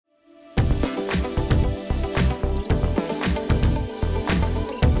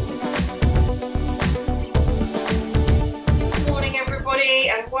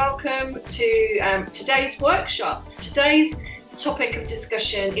welcome to today's workshop. Today's topic of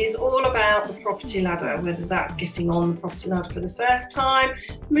discussion is all about the property ladder, whether that's getting on the property ladder for the first time,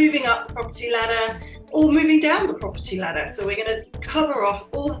 moving up the property ladder, or moving down the property ladder. So we're going to cover off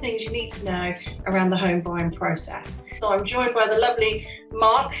all the things you need to know around the home buying process. So I'm joined by the lovely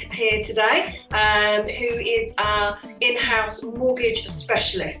Mark here today, who is our in-house mortgage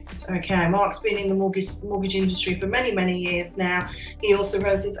specialist. Okay, Mark's been in the mortgage industry for many years now. He also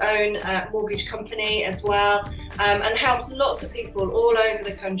runs his own mortgage company as well, and helps lots of people all over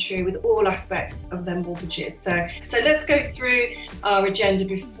the country with all aspects of their mortgages. So let's go through our agenda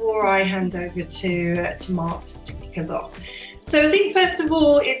before I hand over to Mark to kick us off. So I think first of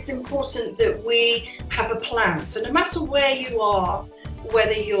all, it's important that we have a plan. So no matter where you are,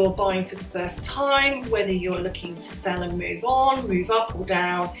 whether you're buying for the first time, whether you're looking to sell and move on, move up or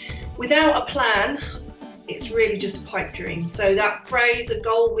down, without a plan, it's really just a pipe dream. So that phrase, a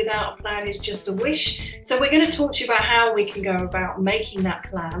goal without a plan, is just a wish. So we're going to talk to you about how we can go about making that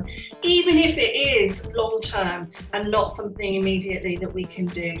plan, even if it is long term and not something immediately that we can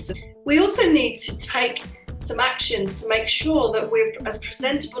do. So we also need to take some actions to make sure that we're as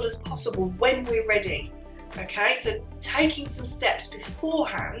presentable as possible when we're ready. Okay, so taking some steps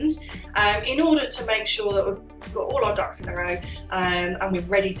beforehand in order to make sure that we've got all our ducks in a row and we're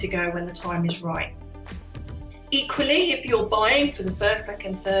ready to go when the time is right. Equally, if you're buying for the first,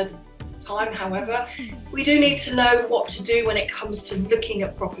 second, third time, however, we do need to know what to do when it comes to looking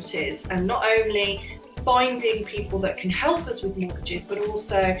at properties, and not only finding people that can help us with mortgages, but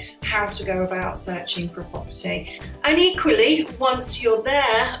also how to go about searching for a property. And equally, once you're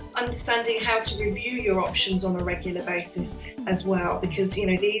there, understanding how to review your options on a regular basis as well, because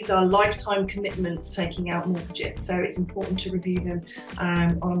these are lifetime commitments taking out mortgages, so it's important to review them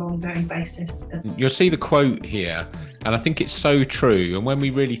on an ongoing basis. You'll see the quote here, and I think it's so true. And when we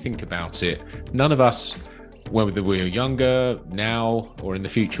really think about it, none of us, whether we're younger, now, or in the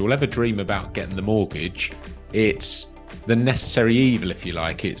future, will ever dream about getting the mortgage. It's the necessary evil, if you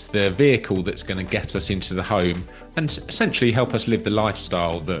like. It's the vehicle that's going to get us into the home and essentially help us live the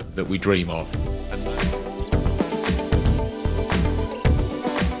lifestyle that we dream of.